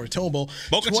the Boca Raton Bowl.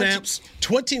 Boca champs.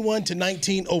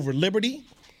 21-19 over Liberty.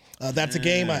 That's a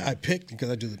game I picked because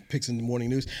I do the picks in the morning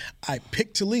news. I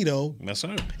picked Toledo. Yes,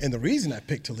 sir. And the reason I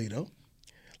picked Toledo,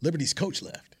 Liberty's coach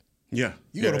left. Yeah.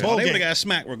 You go to bowl They game. would have got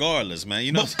smacked regardless, man.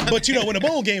 You know, but when the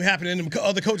bowl game happened and the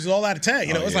other coaches all out of town,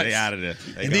 it's like they out of there.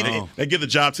 They give the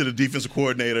job to the defensive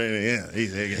coordinator, and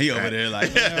he over there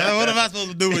like, what am I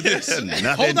supposed to do with this?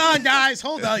 Hold on, guys,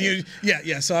 hold on.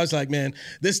 So I was like, man,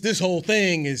 this whole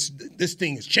thing has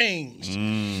changed.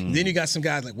 Then you got some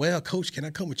guys like, well, coach, can I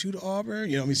come with you to Auburn?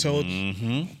 You know what I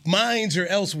mean? So minds are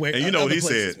elsewhere. And you know what he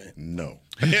said? Man. No.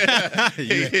 Can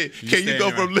you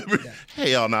go from Liberty? Yeah.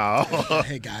 Hell no.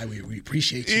 Hey, guy, we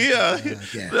appreciate you.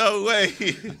 Yeah. No way.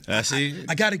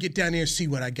 I got to get down there and see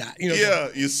what I got.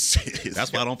 You see.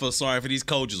 That's why I don't feel sorry for these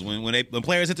coaches when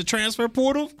players hit the transfer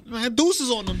portal. Man, deuces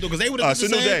on them because they would have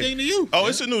done the same thing to you. Oh,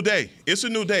 it's a new day. It's a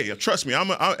new day. Trust me.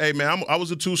 I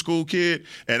was a 2-school kid,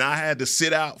 and I had to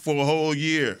sit out for a whole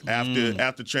year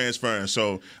after transferring.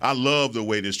 So I love the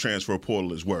way this transfer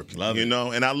portal is working.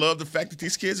 And I love the fact that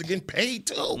these kids are getting paid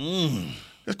too.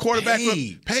 The quarterback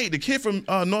paid. The kid from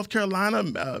North Carolina,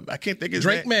 I can't think of his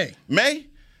name. Drake May.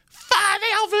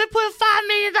 They over put $5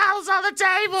 million on the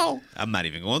table. I'm not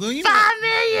even going to. $5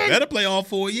 million. Better play all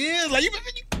 4 years. Like you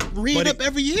read up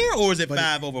every year, or is it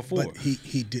 5 over 4? But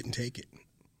he didn't take it.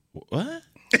 What?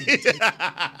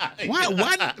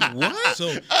 What?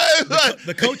 So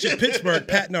the coach at Pittsburgh,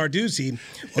 Pat Narduzzi,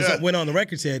 went on the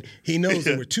record, said he knows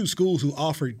there were 2 schools who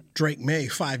offered Drake May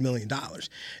 $5 million,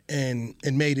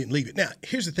 and May didn't leave it. Now,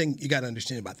 here's the thing you got to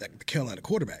understand about that: the Carolina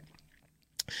quarterback.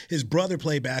 His brother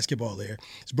played basketball there.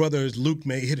 His brother, Luke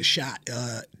May, hit a shot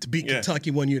to beat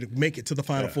Kentucky one year to make it to the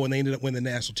Final Four, and they ended up winning the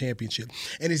national championship.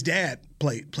 And his dad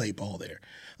played ball there.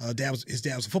 His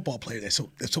dad was a football player there, so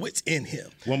it's in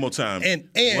him. One more time. And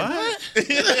what? He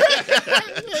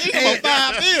got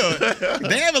 $5 million.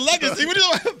 They have a legacy. What do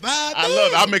you $5 million? I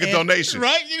love it. I'll make a donation.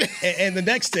 Right? And the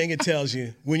next thing it tells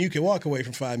you, when you can walk away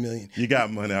from $5 million, you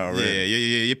got money already.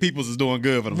 Yeah. Your peoples is doing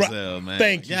good for themselves, man.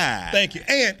 Thank you.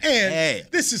 And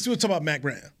this is we're talking about Mack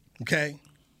Brown. Okay,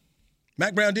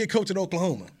 Mack Brown did coach at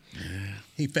Oklahoma.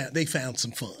 Yeah. They found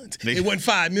some funds. It wasn't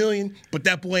 $5 million, but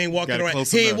that boy ain't walking around.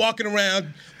 He ain't walking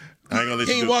around. I ain't gonna let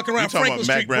you walking around. You're talking Franklin about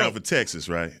Mack Street, Brown for Texas,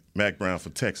 right? Mack Brown for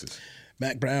Texas.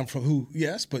 Mack Brown from who?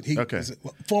 Yes, but he is a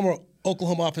former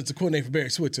Oklahoma offensive coordinator for Barry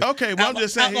Switzer. Okay, well, I'm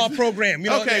just saying. Outlaw program.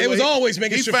 It was always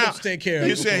making sure folks take care of it.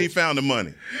 You said he found the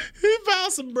money. He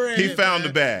found some bread. He found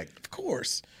the bag. Of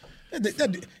course.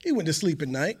 He went to sleep at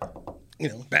night.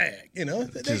 Bag.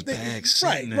 His bag.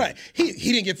 Right. He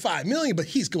didn't get $5 million, but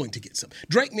he's going to get some.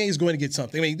 Drake May is going to get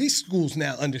something. I mean, these schools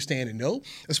now understand and know,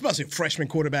 especially a freshman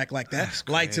quarterback like that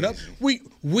lights it up. We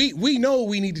know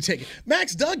we need to take it.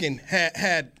 Max Duggan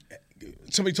had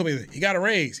somebody told me that he got a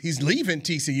raise. He's leaving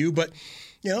TCU, but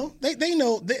they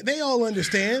know they all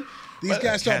understand. These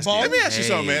guys start balling. Let me ask you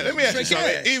something,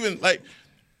 man. Even like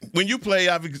when you play,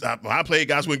 I played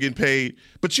guys weren't getting paid,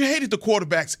 but you hated the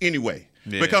quarterbacks anyway.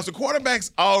 Yeah. Because the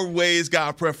quarterbacks always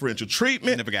got preferential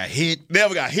treatment. Never got hit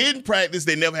in practice.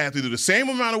 They never have to do the same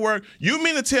amount of work. You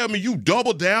mean to tell me you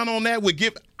double down on that?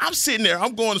 I'm sitting there.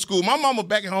 I'm going to school. My mama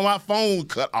back at home, my phone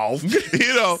cut off.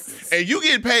 And you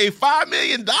get paid $5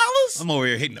 million? I'm over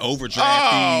here hitting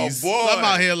overdraft fees. Boy. I'm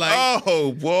out here like,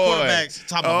 quarterbacks.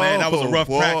 Talking about, man, that was a rough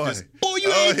practice. Boy,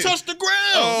 you ain't touched the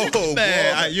ground.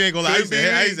 Man, you ain't gonna lie.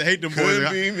 I used to hate them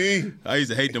boys. I used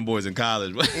to hate them boys in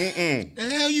college. The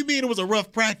hell you mean it was a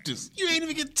rough practice? You ain't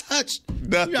even get touched.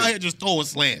 You out here just throwing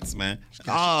slants, man. Should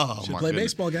have played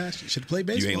baseball, guys. Should have played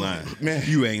baseball. You ain't lying. Man.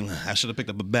 You ain't lying. I should have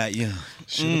picked up a bat,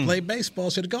 Should have played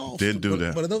baseball. Should have golfed. Didn't do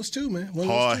that. One of those two, man.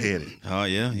 Hard-headed. Oh,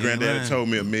 yeah. Granddaddy told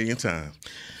me 1,000,000 times.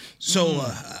 So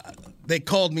they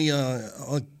called me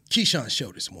on Keyshawn's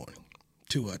show this morning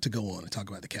to go on and talk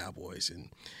about the Cowboys and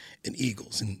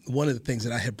Eagles. And one of the things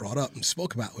that I had brought up and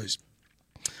spoke about was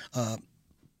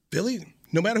Billy,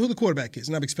 no matter who the quarterback is,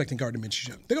 and I'm expecting Gardner Minshew,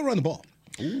 they're going to run the ball.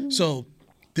 Ooh. So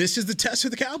this is the test for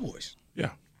the Cowboys. Yeah.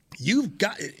 You've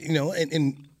got,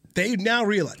 and they now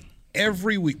realize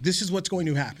every week this is what's going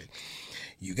to happen.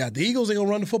 You got the Eagles, they're going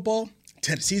to run the football.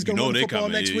 Tennessee's going to run the football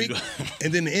next week.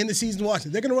 And then the end of the season,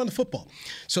 Washington, they're going to run the football.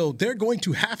 So they're going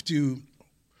to have to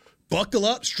buckle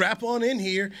up, strap on in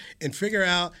here, and figure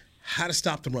out how to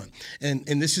stop the run.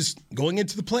 And this is going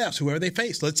into the playoffs, whoever they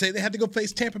face. Let's say they have to go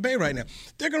face Tampa Bay right now.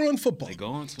 They're going to run football. They're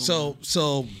going to.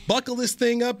 So buckle this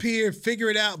thing up here, figure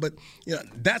it out. But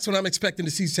that's what I'm expecting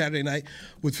to see Saturday night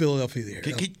with Philadelphia there.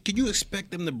 Can you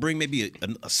expect them to bring maybe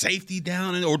a safety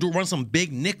down or run some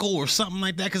big nickel or something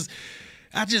like that? Because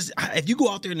if you go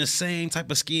out there in the same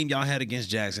type of scheme y'all had against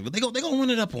Jacksonville, they're going to run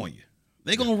it up on you.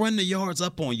 They're going to run the yards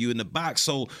up on you in the box.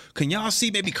 So can y'all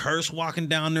see maybe Kearse walking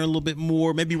down there a little bit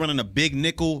more, maybe running a big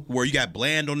nickel where you got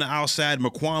Bland on the outside,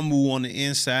 McQuamu on the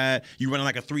inside, you running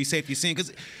like a 3-safety scene?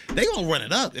 Because they're going to run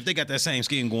it up if they got that same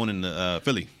scheme going into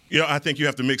Philly. I think you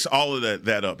have to mix all of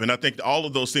that up. And I think all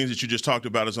of those things that you just talked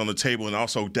about is on the table, and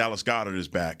also Dallas Goedert is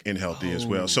back and healthy as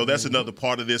well. So that's another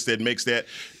part of this that makes that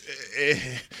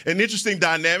an interesting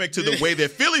dynamic to the way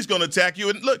that Philly's going to attack you.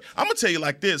 And look, I'm going to tell you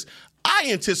like this. I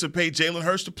anticipate Jalen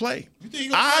Hurts to play.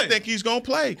 I think he's going to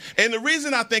play. And the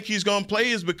reason I think he's going to play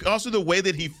is because of the way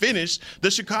that he finished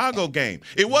the Chicago game.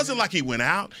 It wasn't like he went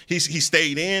out. He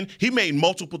stayed in. He made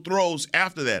multiple throws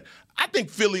after that. I think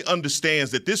Philly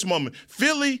understands that this moment,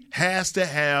 Philly has to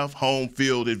have home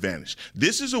field advantage.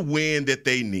 This is a win that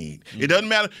they need. It doesn't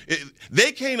matter.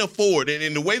 They can't afford it.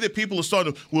 And the way that people are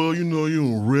starting,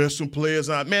 you rest some players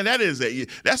out. Man,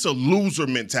 that's a loser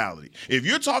mentality. If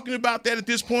you're talking about that at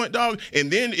this point, dog, and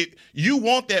then you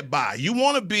want that bye. You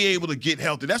want to be able to get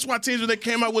healthy. That's why teams, when they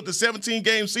came out with the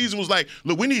 17-game season, was like,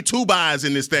 look, we need 2 byes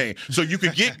in this thing so you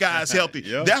can get guys healthy.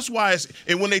 Yep. That's why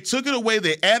and when they took it away,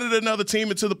 they added another team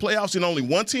into the playoffs, and only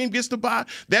one team gets to bye,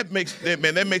 that makes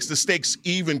the stakes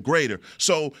even greater.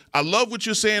 So I love what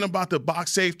you're saying about the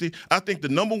box safety. I think the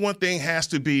number one thing has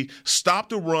to be stop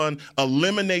the run,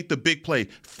 eliminate the big play.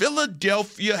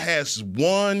 Philadelphia has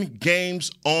won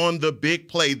games on the big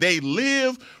play. They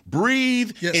live,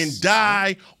 breathe, and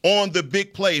die on the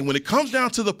big play. And when it comes down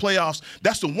to the playoffs,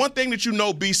 that's the one thing that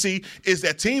BC, is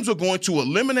that teams are going to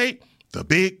eliminate the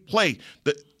big play.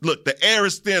 Look, the air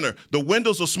is thinner. The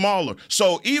windows are smaller.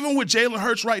 So even with Jalen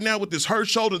Hurts right now with this hurt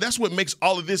shoulder, that's what makes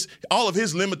all of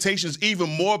his limitations even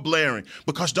more blaring.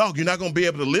 Because, dog, you're not going to be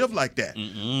able to live like that.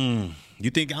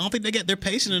 I don't think they're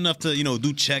patient enough to,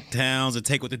 do check downs and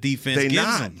take what the defense gives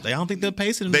them. I don't think they're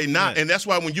patient enough. They're not. And that's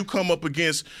why when you come up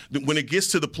against, when it gets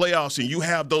to the playoffs and you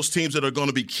have those teams that are going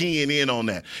to be keying in on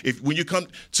that. When you come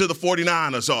to the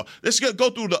 49ers, or let's go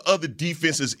through the other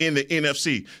defenses in the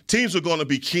NFC, teams are going to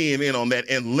be keying in on that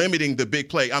and limiting the big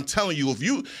play. I'm telling you,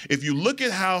 if you look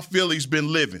at how Philly's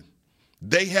been living,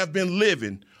 they have been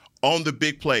living on the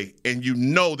big play, and you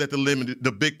know that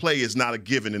the big play is not a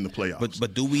given in the playoffs.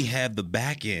 But do we have the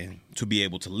back end to be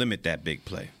able to limit that big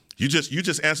play? You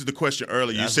just answered the question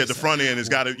earlier. You said the front end has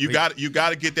got to you got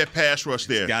to get that pass rush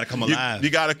there. Got to come alive.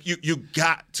 You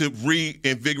got to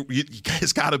reinvigorate.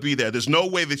 It's got to be there. There's no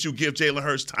way that you give Jalen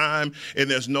Hurts time,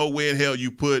 and there's no way in hell you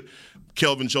put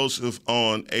Kelvin Joseph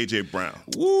on A.J. Brown.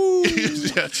 Woo!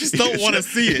 Just don't want to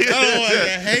see it.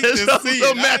 I hate to see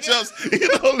it. Matchups. You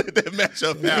don't let that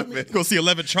matchup happen. Go see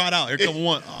 11 trot out. Here come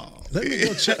one. Oh. Let me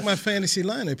go check my fantasy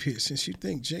lineup here since you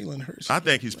think Jalen Hurts. I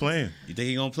think he's playing. You think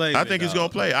he's going to play? I think he's going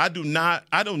to play. I do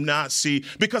not see,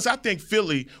 because I think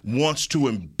Philly wants to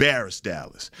embarrass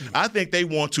Dallas. I think they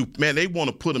want to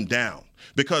put him down.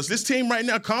 Because this team right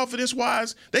now,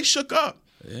 confidence-wise, they shook up.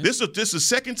 Yeah. This is the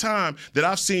second time that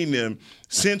I've seen them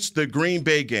since the Green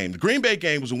Bay game. The Green Bay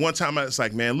game was the one time I was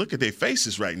like, man, look at their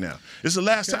faces right now. This is the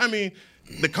last time. I mean,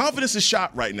 the confidence is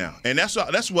shot right now, and that's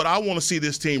what I want to see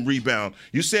this team rebound.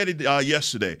 You said it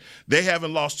yesterday. They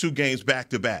haven't lost 2 games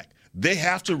back-to-back. They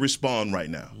have to respond right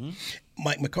now.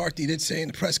 Mike McCarthy did say in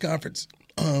the press conference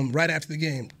right after the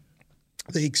game,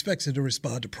 they expected to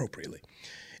respond appropriately.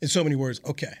 In so many words,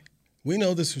 okay, we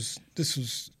know this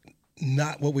was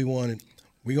not what we wanted.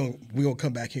 We're gonna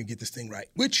come back here and get this thing right.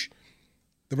 Which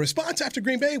the response after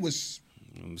Green Bay was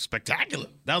spectacular.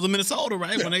 That was in Minnesota,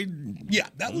 right? Yeah,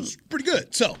 that was pretty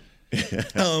good. So,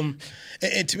 and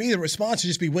to me, the response should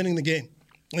just be winning the game.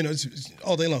 It's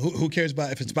all day long. Who cares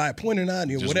about if it's by a point or not?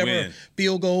 Whatever, win.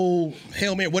 Field goal,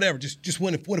 Hail Mary, whatever. Just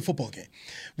win a football game.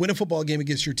 Win a football game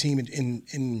against your team,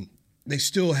 and they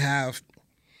still have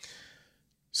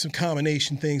some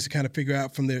combination things to kind of figure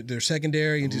out from their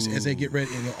secondary and just as they get ready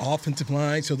in the offensive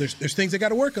line. So there's things they got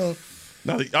to work on.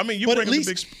 No, I mean, you bring up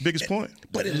the biggest point.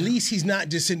 But at least he's not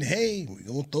just saying, hey, we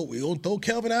gonna throw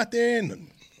Kelvin out there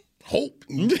and hope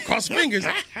and cross fingers.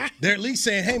 They're at least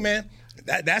saying, hey, man,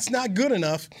 that's not good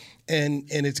enough, and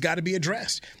it's got to be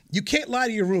addressed. You can't lie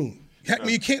to your room.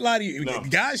 You can't lie to you. No.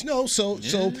 Guys know, so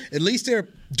at least they're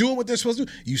doing what they're supposed to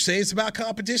do. You say it's about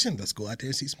competition. Let's go out there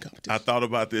and see some competition. I thought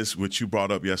about this, which you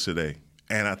brought up yesterday,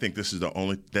 and I think that's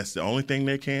the only thing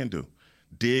they can do.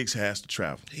 Diggs has to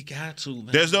travel. They got to,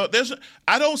 man.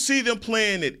 I don't see them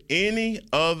playing it any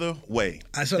other way.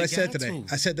 That's what I said today.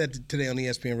 I said that today on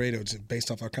ESPN Radio, based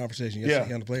off our conversation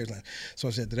yesterday on the players line. So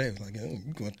I said today, I was like,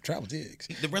 you're going to travel Diggs.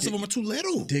 The rest of them are too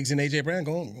little. Diggs and A.J. Brown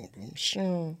going,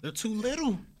 sure. They're too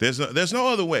little. There's no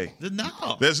other way.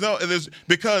 No.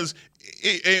 Because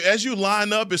as you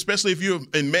line up, especially if you're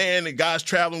in man and guys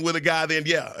traveling with a guy, then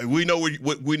we know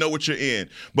what you're in.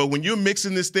 But when you're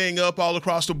mixing this thing up all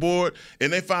across the board,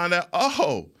 and they find out,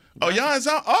 y'all is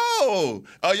out.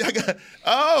 Y'all got.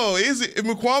 Is it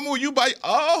Mukuamu? You by?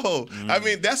 I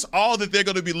mean, that's all that they're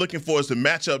going to be looking for is the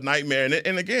matchup nightmare.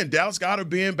 And again, Dallas Goedert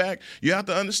being back, you have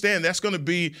to understand that's going to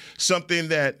be something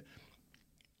that.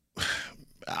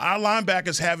 Our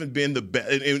linebackers haven't been the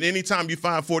best. Anytime you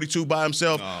find 42 by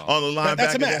himself on the linebacker,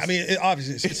 that's a match. I mean,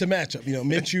 obviously, it's a matchup.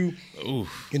 Minshew.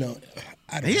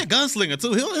 He a gunslinger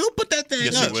too. He'll put that thing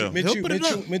up. Yes, he will.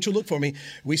 Minshew, look for me.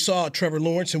 We saw Trevor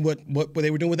Lawrence and what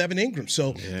they were doing with Evan Ingram.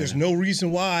 So there's no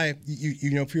reason why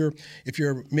if you're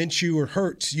Minshew or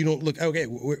Hurts, you don't look okay.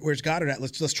 Where's Goddard at?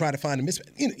 Let's try to find a mismatch.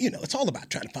 It's all about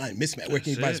trying to find a mismatch. Where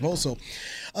can you buy his most? So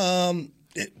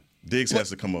Diggs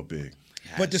has to come up big.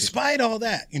 But despite all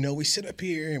that, we sit up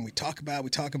here and we talk about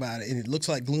it, and it looks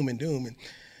like gloom and doom, and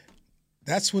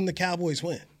that's when the Cowboys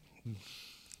win.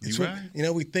 It's when,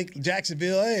 we think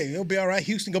Jacksonville, hey, it'll be all right.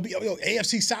 Houston, gonna be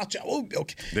AFC South.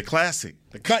 Okay. The classic.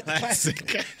 The classic.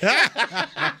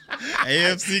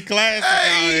 AFC classic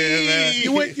out here, man.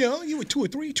 You went 2 or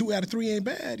 3. 2 out of 3 ain't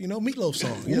bad. Meatloaf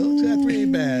song. 2 out of 3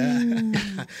 ain't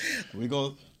bad. We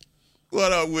go.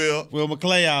 What up, Will? Will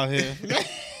McClay out here.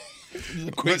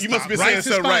 You must be saying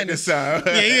something right this time.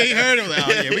 He heard him.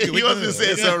 You must be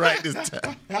saying something right this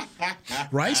time.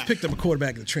 Rice picked up a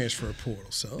quarterback in the transfer portal.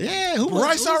 So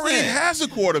Rice already has a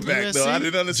quarterback, though. I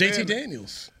didn't understand. JT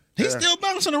Daniels. He's still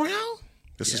bouncing around.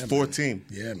 This is 14.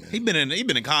 Yeah, man. He been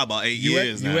in college about 8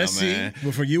 years now, man.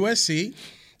 Well, for USC.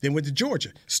 Then went to Georgia.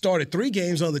 Started 3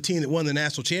 games on the team that won the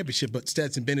national championship, but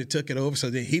Stetson Bennett took it over. So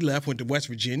then he left, went to West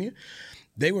Virginia.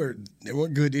 They weren't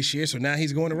good this year, so now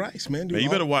he's going to Rice, man. You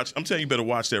better watch. I'm telling you, better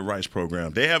watch that Rice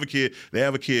program. They have a kid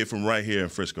from right here in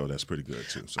Frisco that's pretty good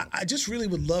too. So. I just really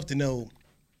would love to know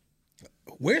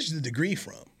where's the degree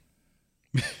from.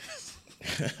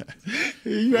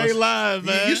 You ain't lying,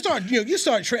 man. You start.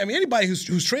 I mean, anybody who's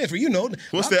transferred,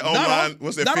 What's that online?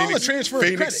 What's that? Not Phoenix, all the transfer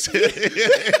Phoenix. credit.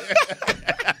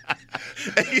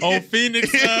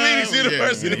 Phoenix. Phoenix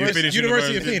University.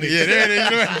 University of Phoenix. Yeah,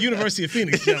 there University of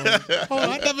Phoenix, gentlemen.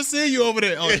 I never seen you over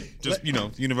there. Just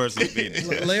University of Phoenix.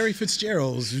 Larry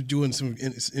Fitzgerald's doing some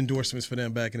endorsements for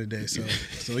them back in the day.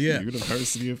 So yeah.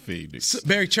 University of Phoenix.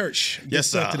 Barry Church. Good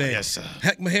stuff today. Yes, sir.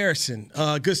 Heckma Harrison.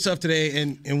 Good stuff today.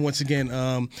 And once again,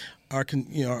 our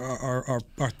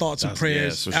thoughts and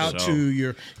prayers out to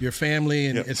your family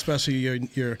and especially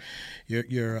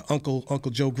your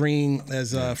uncle Joe Green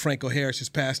as Franco Harris has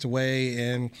passed away,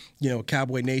 and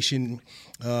Cowboy Nation.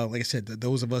 Like I said,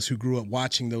 those of us who grew up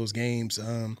watching those games,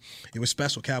 it was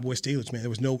special. Cowboy Steelers, man. There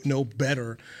was no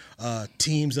better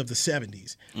teams of the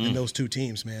 '70s than those two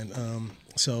teams, man.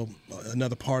 So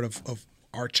another part of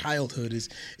our childhood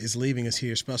is leaving us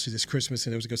here, especially this Christmas,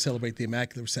 and it was going to celebrate the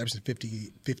Immaculate Reception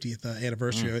 50th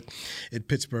anniversary at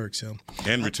Pittsburgh. So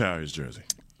and retire his jersey,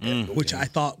 which I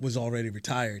thought was already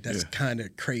retired. That's kind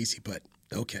of crazy, but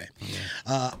okay.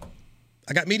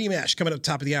 I got Media Mash coming up at the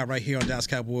top of the hour right here on Dallas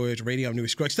Cowboys Radio. I'm Newy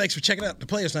Scruggs. Thanks for checking out the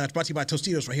Players Lounge, brought to you by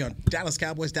Tostitos right here on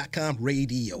DallasCowboys.com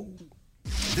radio.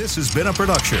 This has been a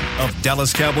production of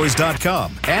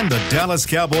DallasCowboys.com and the Dallas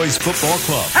Cowboys Football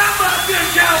Club. How about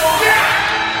this, Cowboys? Yeah!